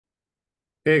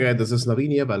Hey guys, this is Naveen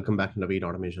here. Welcome back to Naveen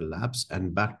Automation Labs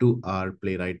and back to our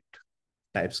Playwright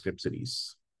TypeScript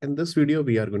series. In this video,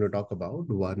 we are going to talk about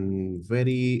one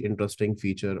very interesting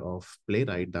feature of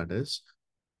Playwright, that is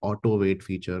AutoWait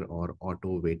feature or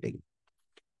auto waiting.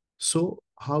 So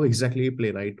how exactly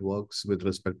Playwright works with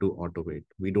respect to AutoWait?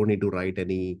 We don't need to write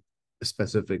any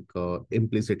specific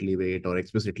implicitly wait or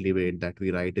explicitly wait that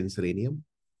we write in Selenium,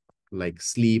 like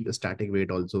sleep, static wait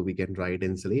also we can write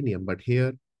in Selenium. But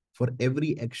here, for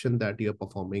every action that you're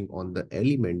performing on the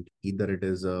element, either it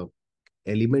is a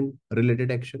element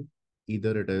related action,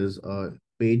 either it is a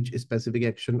page specific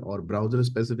action or browser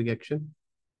specific action,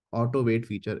 auto wait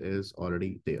feature is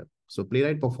already there. So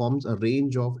Playwright performs a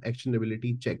range of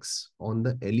actionability checks on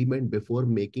the element before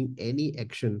making any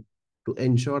action to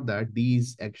ensure that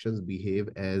these actions behave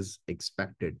as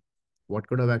expected. What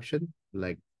kind of action?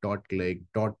 Like dot click,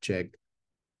 dot check,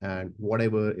 and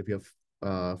whatever, if you're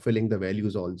filling the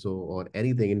values also or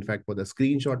anything. In fact, for the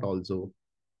screenshot also,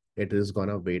 it is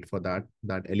gonna wait for that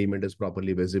element is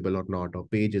properly visible or not, or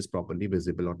page is properly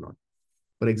visible or not.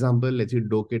 For example, let's say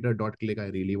locator dot click I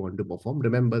really want to perform.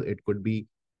 Remember, it could be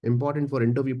important for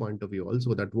interview point of view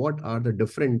also, that what are the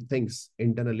different things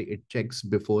internally it checks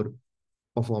before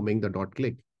performing the dot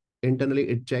click. Internally,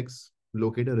 it checks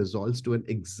locator resolves to an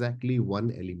exactly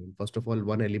one element. First of all,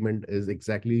 one element is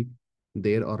exactly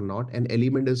there or not. An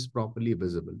element is properly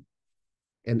visible.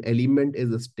 An element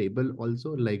is stable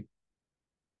also, like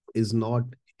is not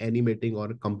animating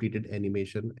or completed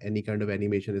animation. Any kind of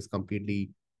animation is completely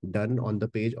done on the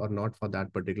page or not for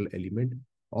that particular element.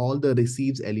 All the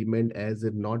receives element as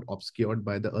if not obscured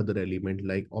by the other element.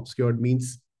 Like obscured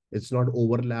means it's not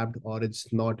overlapped or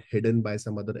it's not hidden by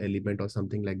some other element or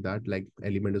something like that. Like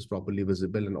element is properly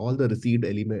visible and all the received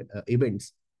element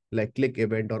events like click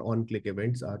event or on click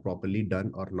events are properly done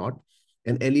or not.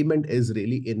 An element is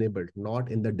really enabled,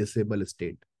 not in the disable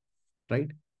state,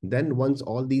 right? Then once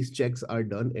all these checks are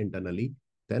done internally,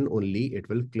 then only it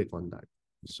will click on that.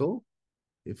 So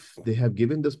if they have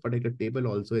given this particular table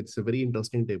also, it's a very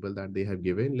interesting table that they have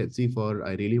given. Let's see, for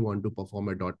I really want to perform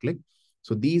a dot click.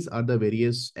 So these are the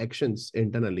various actions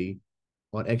internally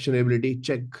or actionability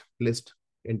checklist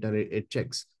internally it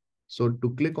checks. So to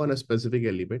click on a specific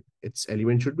element, its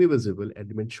element should be visible,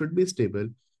 element should be stable,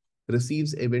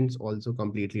 receives events also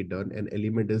completely done, and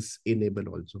element is enabled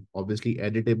also. Obviously,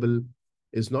 editable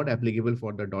is not applicable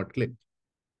for the dot click,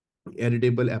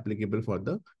 editable applicable for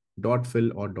the dot fill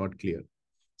or dot clear.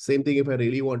 Same thing if I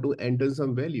really want to enter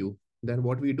some value, then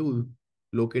what we do,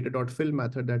 locator dot fill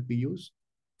method that we use.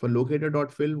 For locator dot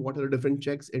fill, what are the different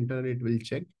checks? Internally, it will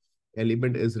check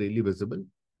element is really visible,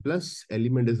 plus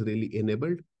element is really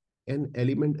enabled, and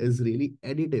element is really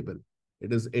editable.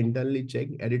 It is internally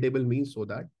checked. Editable means so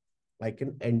that I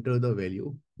can enter the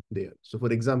value there. So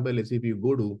for example, let's say if you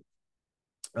go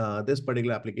to this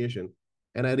particular application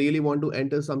and I really want to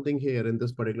enter something here in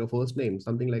this particular first name,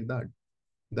 something like that,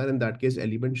 then in that case,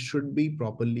 element should be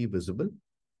properly visible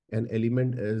and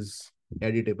element is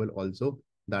editable also.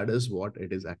 That is what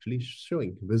it is actually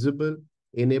showing. Visible,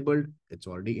 enabled, it's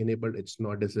already enabled, it's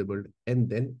not disabled. And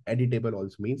then editable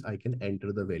also means I can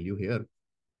enter the value here.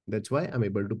 That's why I'm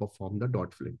able to perform the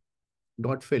dot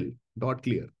fill, dot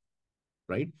clear,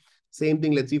 right? Same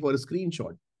thing, let's see for a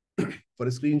screenshot. For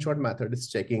a screenshot method, is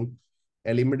checking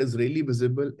element is really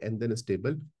visible and then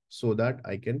stable so that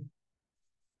I can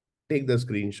take the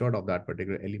screenshot of that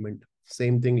particular element.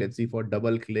 Same thing, let's see for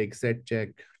double click, set check,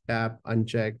 tap,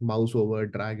 uncheck, mouse over,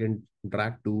 drag and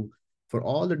drag to, for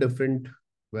all the different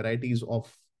varieties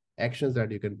of actions that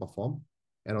you can perform.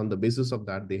 And on the basis of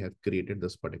that, they have created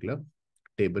this particular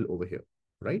table over here,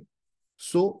 right?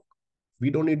 So we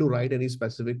don't need to write any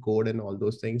specific code and all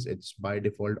those things. It's by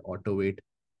default auto wait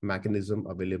mechanism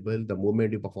available the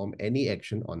moment you perform any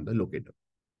action on the locator.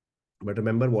 But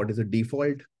remember, what is the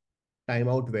default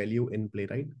timeout value in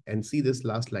Playwright? And see this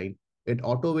last line. It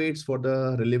auto waits for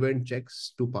the relevant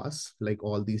checks to pass, like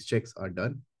all these checks are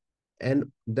done. And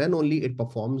then only it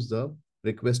performs the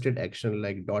requested action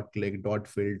like dot click, dot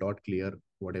fill, dot clear,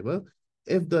 whatever.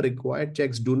 If the required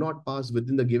checks do not pass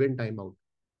within the given timeout,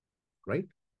 right?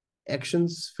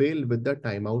 Actions fail with the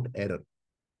timeout error.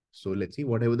 So let's see,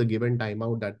 whatever the given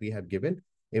timeout that we have given,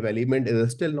 if element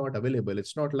is still not available,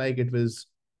 it's not like it was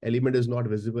element is not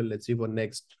visible, let's see, for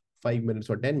next 5 minutes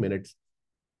or 10 minutes,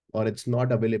 or it's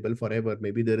not available forever.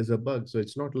 Maybe there is a bug. So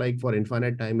it's not like for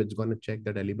infinite time, it's going to check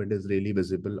that element is really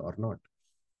visible or not,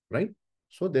 right?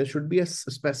 So there should be a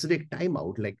specific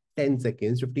timeout, like 10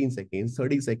 seconds, 15 seconds,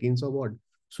 30 seconds, or what.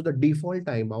 So the default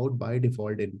timeout by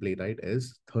default in Playwright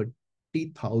is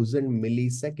 30,000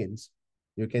 milliseconds.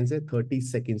 You can say 30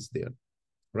 seconds there,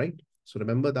 right? So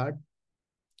remember that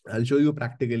I'll show you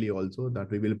practically also that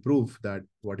we will prove that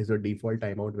what is the default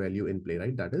timeout value in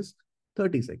Playwright, that is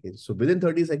 30 seconds. So within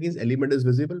 30 seconds, element is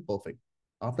visible, perfect.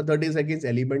 After 30 seconds,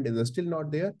 element is still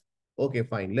not there. Okay,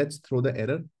 fine. Let's throw the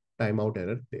error, timeout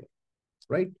error there,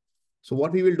 right? So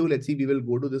what we will do, let's see, we will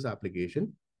go to this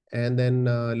application and then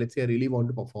let's say I really want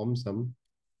to perform some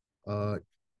uh,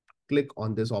 click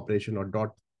on this operation or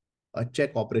dot a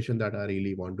check operation that I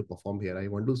really want to perform here. I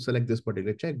want to select this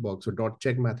particular checkbox. So dot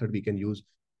check method we can use.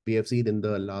 We have seen in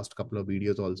the last couple of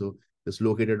videos also this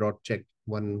locator dot check,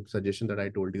 one suggestion that I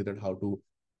told you that how to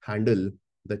handle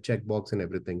the checkbox and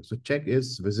everything. So check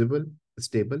is visible,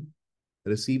 stable,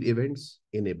 receive events,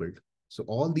 enabled. So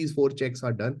all these four checks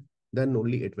are done, then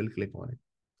only it will click on it,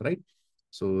 right?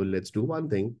 So let's do one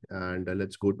thing and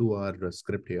let's go to our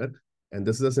script here. And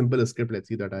this is a simple script, let's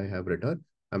see, that I have written.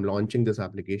 I'm launching this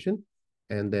application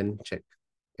and then check.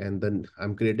 And then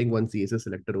I'm creating one CSS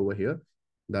selector over here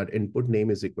that input name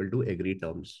is equal to agree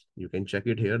terms. You can check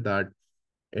it here that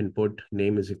input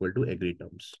name is equal to agree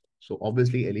terms. So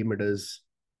obviously element is,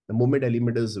 the moment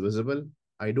element is visible,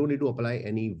 I don't need to apply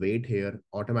any weight here.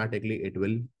 Automatically it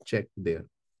will check there.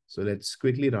 So let's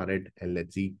quickly run it and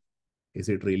let's see, is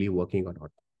it really working or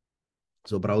not?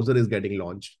 So browser is getting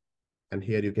launched. And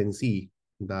here you can see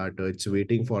that it's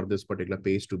waiting for this particular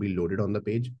page to be loaded on the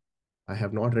page. I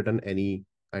have not written any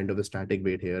kind of a static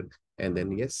wait here. And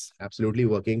then yes, absolutely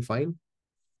working fine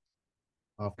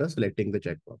after selecting the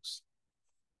checkbox.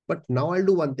 But now I'll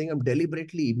do one thing. I'm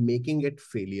deliberately making it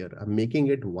failure. I'm making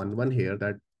it 1-1 here,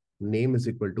 that name is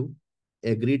equal to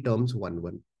agree terms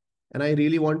 1-1. And I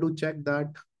really want to check that,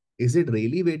 is it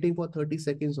really waiting for 30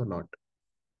 seconds or not,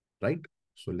 right?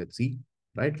 So let's see,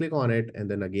 right click on it and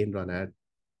then again run ad.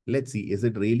 Let's see, is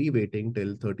it really waiting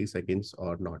till 30 seconds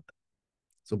or not?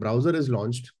 So browser is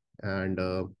launched and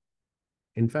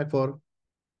in fact for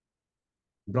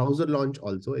browser launch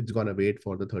also, it's gonna wait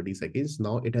for the 30 seconds.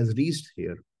 Now it has reached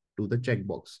here to the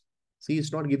checkbox. See,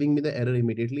 it's not giving me the error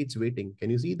immediately, it's waiting.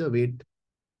 Can you see the wait?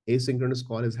 Asynchronous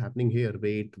call is happening here.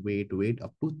 Wait,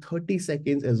 up to 30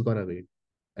 seconds is gonna wait.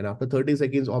 And after 30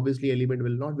 seconds, obviously element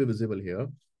will not be visible here.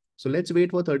 So let's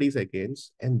wait for 30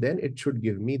 seconds and then it should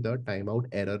give me the timeout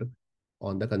error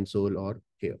on the console or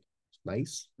here.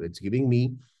 Nice. So it's giving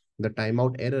me the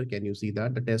timeout error. Can you see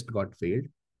that? The test got failed.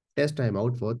 Test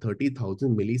timeout for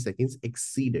 30,000 milliseconds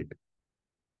exceeded.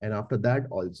 And after that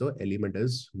also element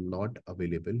is not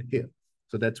available here.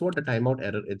 So that's what the timeout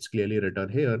error, it's clearly written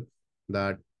here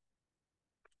that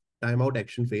timeout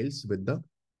action fails with the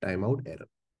timeout error.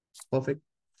 Perfect.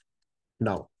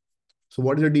 Now, so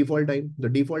what is the default time? The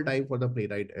default time for the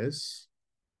playwright is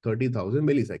 30,000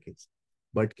 milliseconds.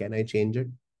 But can I change it?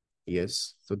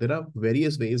 Yes. So there are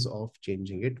various ways of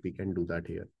changing it. We can do that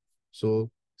here.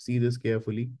 So see this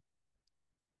carefully.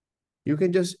 You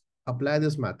can just apply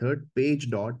this method,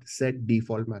 page dot set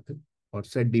default method or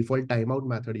set default timeout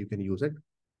method. You can use it.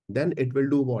 Then it will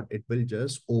do what? It will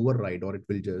just override or it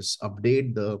will just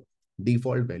update the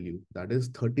default value, that is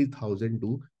 30,000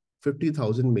 to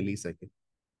 50,000 milliseconds.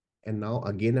 And now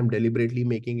again, I'm deliberately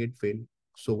making it fail.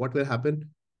 So what will happen?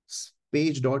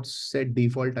 Page dot set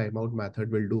default timeout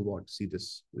method will do what? See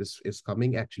this. This is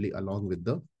coming actually along with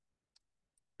the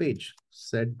page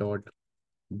set dot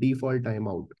default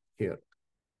timeout here.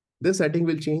 This setting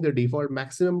will change the default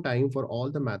maximum time for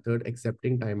all the method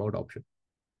accepting timeout option.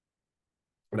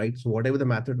 Right? So whatever the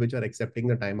method which are accepting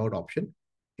the timeout option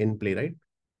in Playwright,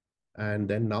 and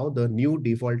then now the new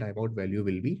default timeout value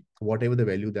will be whatever the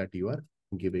value that you are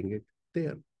giving it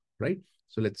there, right?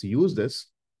 So let's use this.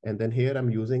 And then here I'm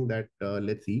using that,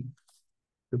 let's see,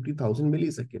 50,000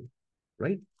 millisecond,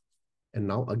 right? And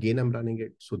now again, I'm running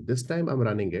it. So this time I'm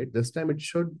running it. This time it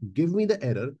should give me the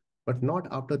error, but not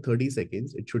after 30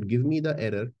 seconds. It should give me the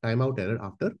error, timeout error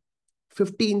after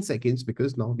 15 seconds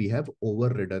because now we have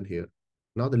overridden here.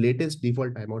 Now the latest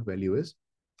default timeout value is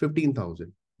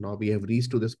 15,000. Now we have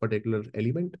reached to this particular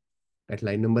element at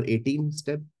line number 18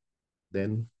 step.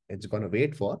 Then it's going to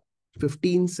wait for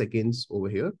 15 seconds over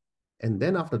here. And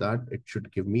then after that, it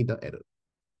should give me the error.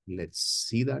 Let's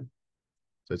see that.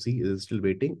 So see, it is still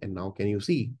waiting. And now can you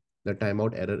see the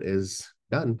timeout error is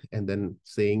done? And then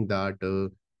saying that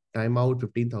timeout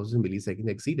 15,000 milliseconds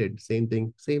exceeded, same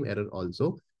thing, same error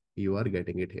also, you are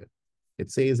getting it here.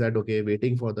 It says that, okay,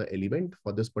 waiting for the element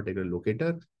for this particular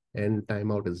locator and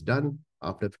timeout is done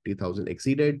after 50,000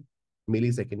 exceeded.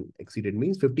 Millisecond exceeded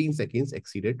means 15 seconds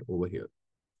exceeded over here.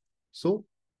 So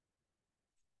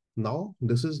now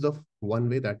this is the one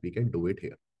way that we can do it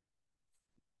here,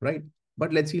 right?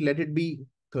 But let's see, let it be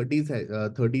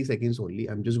 30 seconds only.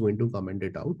 I'm just going to comment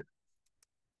it out.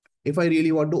 If I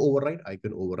really want to override, I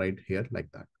can override here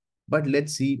like that. But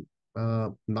let's see,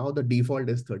 Now the default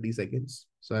is 30 seconds.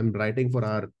 So I'm writing for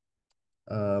our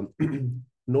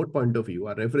note point of view,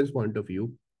 our reference point of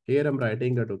view. Here I'm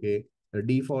writing that, okay, the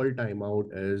default timeout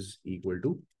is equal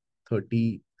to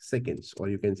 30 seconds, or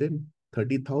you can say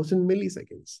 30,000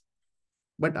 milliseconds.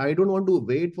 But I don't want to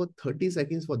wait for 30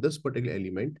 seconds for this particular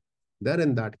element. Then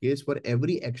in that case, for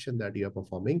every action that you are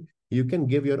performing, you can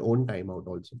give your own timeout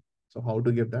also. So how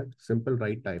to give that? Simple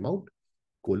write timeout,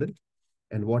 colon,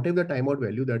 and whatever the timeout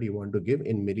value that you want to give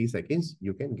in milliseconds,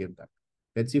 you can give that.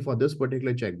 Let's see for this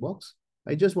particular checkbox,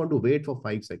 I just want to wait for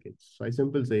 5 seconds. So I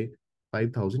simply say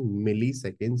 5,000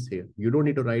 milliseconds here. You don't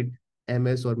need to write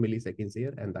ms or milliseconds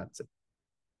here, and that's it,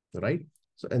 right?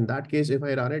 So in that case, if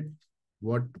I run it,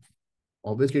 what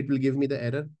obviously it will give me the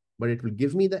error, but it will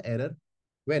give me the error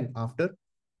when after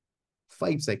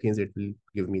 5 seconds it will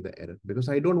give me the error, because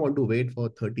I don't want to wait for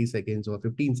 30 seconds or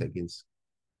 15 seconds,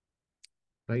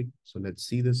 right? So let's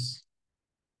see this.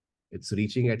 It's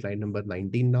reaching at line number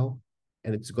 19 now,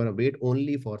 and it's going to wait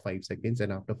only for 5 seconds.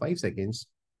 And after 5 seconds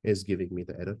is giving me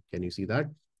the error. Can you see that?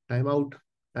 Timeout,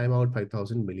 timeout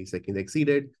 5,000 milliseconds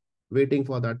exceeded. Waiting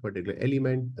for that particular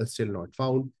element is still not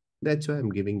found. That's why I'm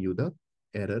giving you the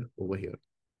error over here.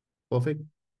 Perfect.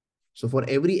 So for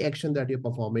every action that you're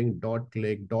performing, dot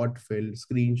click, dot fill,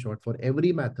 screenshot, for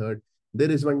every method,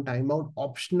 there is one timeout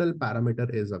optional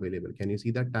parameter is available. Can you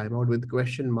see that? Timeout with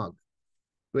question mark?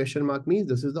 Question mark means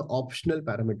this is the optional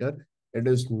parameter. It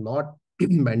is not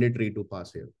mandatory to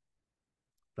pass here,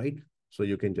 right? So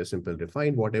you can just simply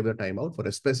define whatever timeout for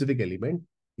a specific element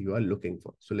you are looking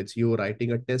for. So let's say you're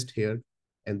writing a test here,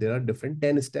 and there are different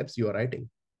 10 steps you are writing.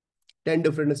 10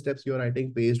 different steps you're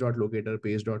writing, page.locator,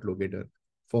 page.locator.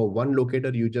 For one locator,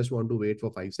 you just want to wait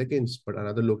for 5 seconds, but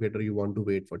another locator, you want to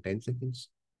wait for 10 seconds.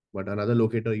 But another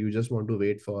locator, you just want to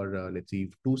wait for, let's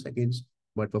see, 2 seconds.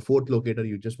 But for fourth locator,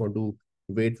 you just want to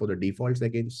wait for the default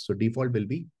seconds. So default will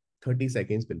be 30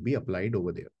 seconds will be applied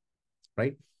over there,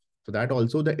 right? So that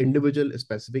also the individual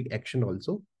specific action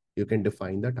also, you can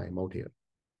define the timeout here,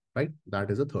 right? That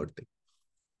is the third thing.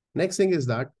 Next thing is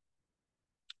that,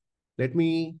 let it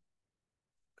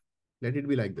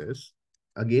be like this.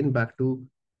 Again, back to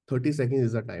 30 seconds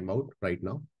is a timeout right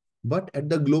now. But at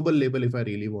the global level, if I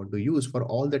really want to use for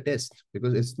all the tests,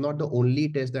 because it's not the only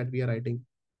test that we are writing.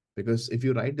 Because if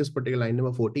you write this particular line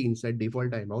number 14, set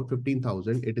default timeout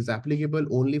 15,000, it is applicable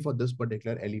only for this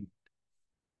particular element,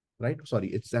 right? Sorry,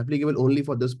 it's applicable only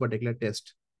for this particular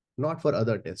test, not for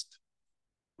other tests.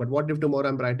 But what if tomorrow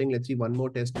I'm writing, let's see, one more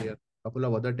test here, couple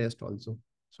of other tests also.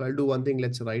 So I'll do one thing,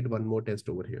 let's write one more test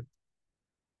over here,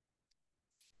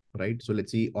 right? So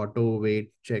let's see,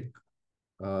 AutoWait check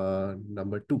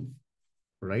number 2,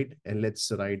 right? And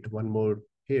let's write one more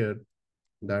here,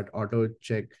 that auto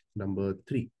check number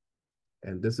 3.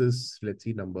 And this is, let's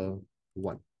see, number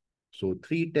 1. So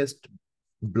 3 test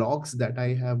blocks that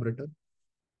I have written.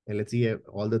 And let's see,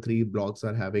 all the 3 blocks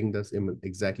are having this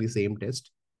exactly same test.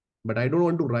 But I don't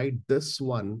want to write this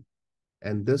one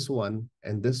and this one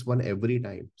and this one every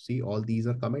time. See, all these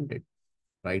are commented.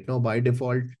 Right now, by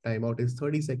default, timeout is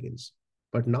 30 seconds.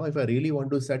 But now if I really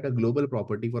want to set a global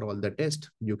property for all the tests,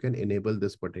 you can enable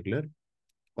this particular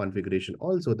configuration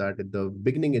also, that at the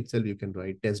beginning itself, you can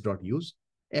write test.use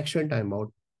action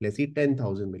timeout, let's see,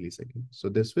 10,000 milliseconds. So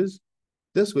this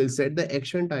will set the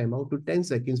action timeout to 10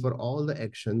 seconds for all the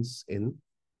actions in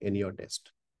your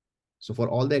test. So for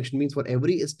all the action means for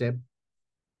every step,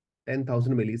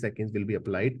 10,000 milliseconds will be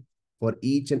applied for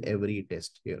each and every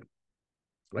test here,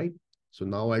 right? So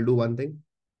now I'll do one thing.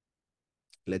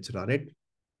 Let's run it.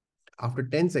 After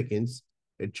 10 seconds,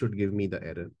 it should give me the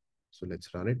error. So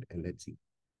let's run it and let's see.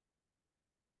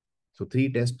 So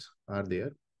 3 tests are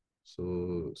there.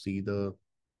 So see the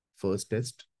first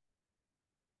test.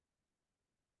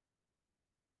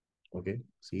 Okay,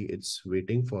 see, it's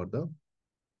waiting for the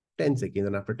 10 seconds.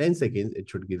 And after 10 seconds, it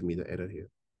should give me the error here.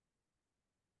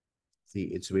 See,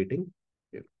 it's waiting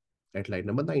here at line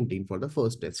number 19 for the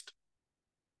first test.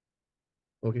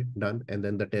 Okay, done. And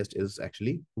then the test is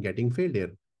actually getting failed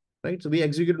here, right? So we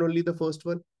executed only the first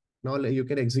one. Now you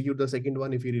can execute the second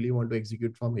one if you really want to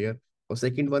execute from here. For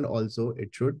second one also, it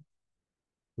should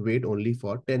wait only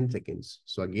for 10 seconds.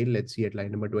 So again, let's see at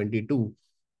line number 22.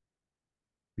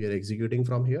 We are executing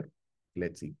from here.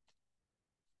 Let's see.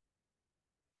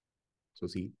 So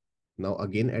see, now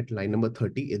again at line number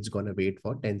 30, it's going to wait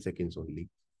for 10 seconds only.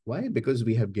 Why? Because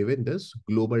we have given this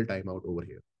global timeout over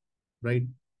here, right?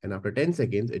 And after 10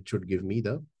 seconds, it should give me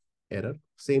the error.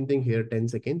 Same thing here, 10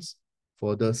 seconds.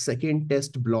 For the second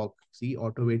test block, see,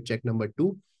 AutoWait check number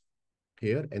 2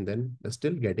 here, and then they're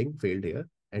still getting failed here.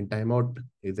 And timeout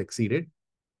is exceeded,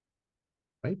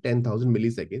 right? 10,000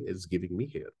 milliseconds is giving me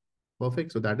here.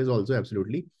 Perfect. So that is also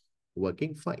absolutely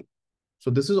working fine. So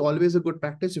this is always a good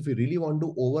practice. If you really want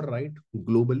to overwrite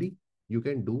globally, you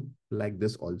can do like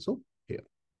this also here.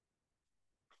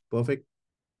 Perfect.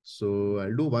 So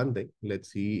I'll do one thing. Let's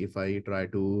see if I try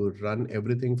to run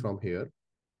everything from here.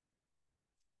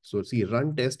 So see,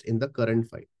 run test in the current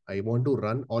file. I want to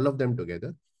run all of them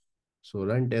together. So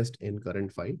run test in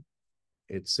current file.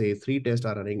 It's say 3 tests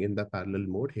are running in the parallel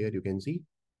mode. Here you can see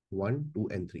 1, 2,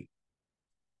 and 3.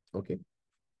 Okay.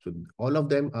 So all of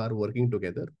them are working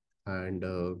together, and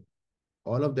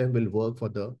all of them will work for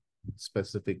the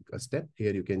specific step.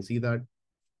 Here you can see that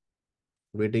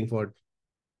waiting for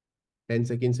 10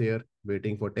 seconds here,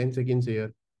 waiting for 10 seconds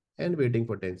here, and waiting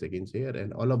for 10 seconds here,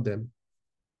 and all of them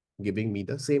giving me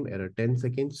the same error, 10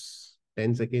 seconds,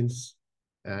 10 seconds,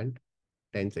 and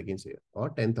 10 seconds here, or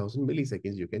 10,000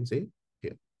 milliseconds, you can say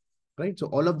here, right? So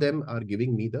all of them are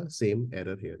giving me the same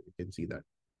error here. You can see that,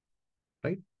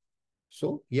 right?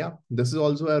 So yeah, this is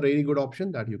also a really good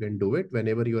option that you can do it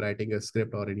whenever you're writing a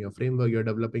script or in your framework, you're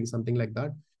developing something like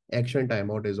that. Action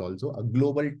timeout is also a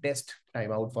global test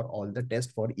timeout for all the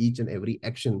tests for each and every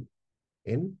action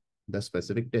in the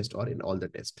specific test or in all the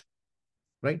tests,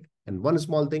 right? And one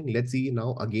small thing, let's see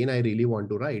now, again, I really want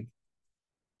to write.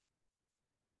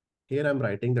 Here I'm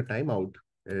writing the timeout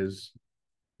is,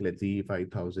 let's see,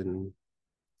 5,000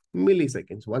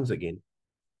 milliseconds. Once again,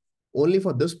 only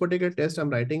for this particular test, I'm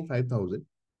writing 5,000.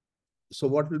 So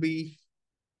what will be,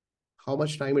 how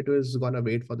much time it is going to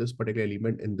wait for this particular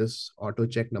element in this auto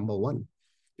check number 1?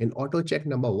 In auto check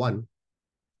number 1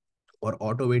 or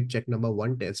auto wait check number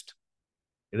 1 test,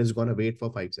 it is going to wait for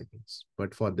 5 seconds.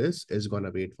 But for this, it's going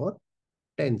to wait for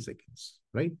 10 seconds,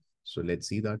 right? So let's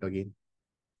see that again.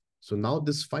 So now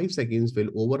this 5 seconds will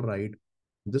override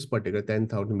this particular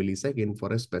 10,000 millisecond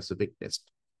for a specific test.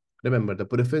 Remember, the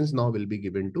preference now will be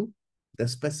given to the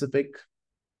specific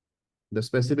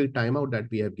timeout that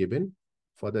we have given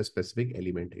for the specific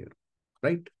element here,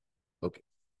 right? Okay,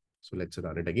 so let's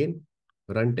run it again.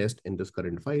 Run test in this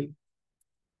current file.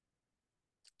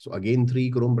 So again,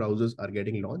 3 Chrome browsers are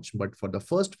getting launched, but for the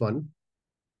first one,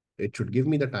 it should give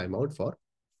me the timeout for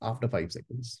after 5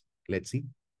 seconds. Let's see.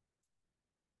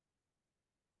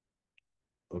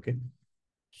 Okay,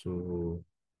 so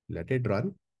let it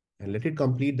run and let it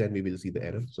complete, then we will see the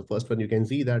error. So first one, you can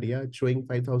see that, yeah, it's showing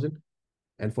 5,000.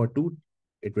 And for 2,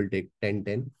 it will take 10,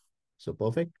 10. So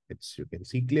perfect. It's, you can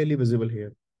see clearly visible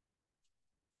here.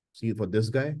 See, for this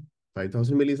guy,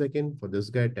 5,000 millisecond. For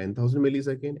this guy, 10,000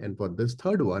 millisecond. And for this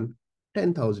third one,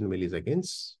 10,000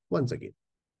 milliseconds once again.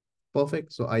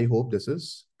 Perfect. So I hope this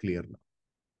is clear now,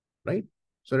 right?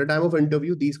 So at the time of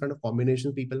interview, these kind of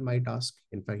combinations people might ask.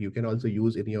 In fact, you can also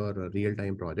use in your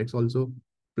real-time projects also.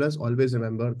 Plus, always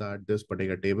remember that this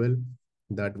particular table,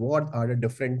 that what are the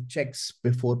different checks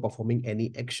before performing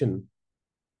any action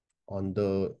on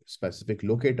the specific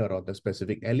locator or the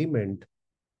specific element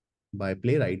by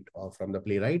Playwright or from the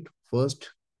Playwright.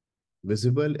 First,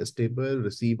 visible, stable,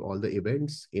 receive all the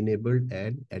events, enabled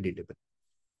and editable.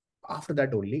 After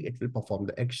that only, it will perform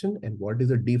the action. And what is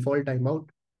the default timeout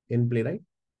in Playwright?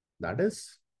 That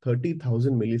is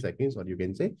 30,000 milliseconds, or you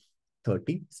can say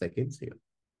 30 seconds here.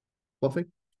 Perfect.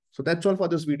 So that's all for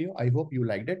this video. I hope you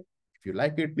liked it. If you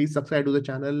like it, please subscribe to the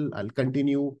channel. I'll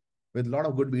continue with a lot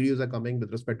of good videos are coming with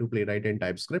respect to Playwright and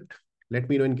TypeScript. Let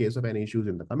me know in case of any issues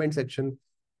in the comment section.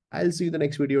 I'll see you in the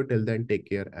next video. Till then, take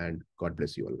care and God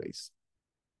bless you always.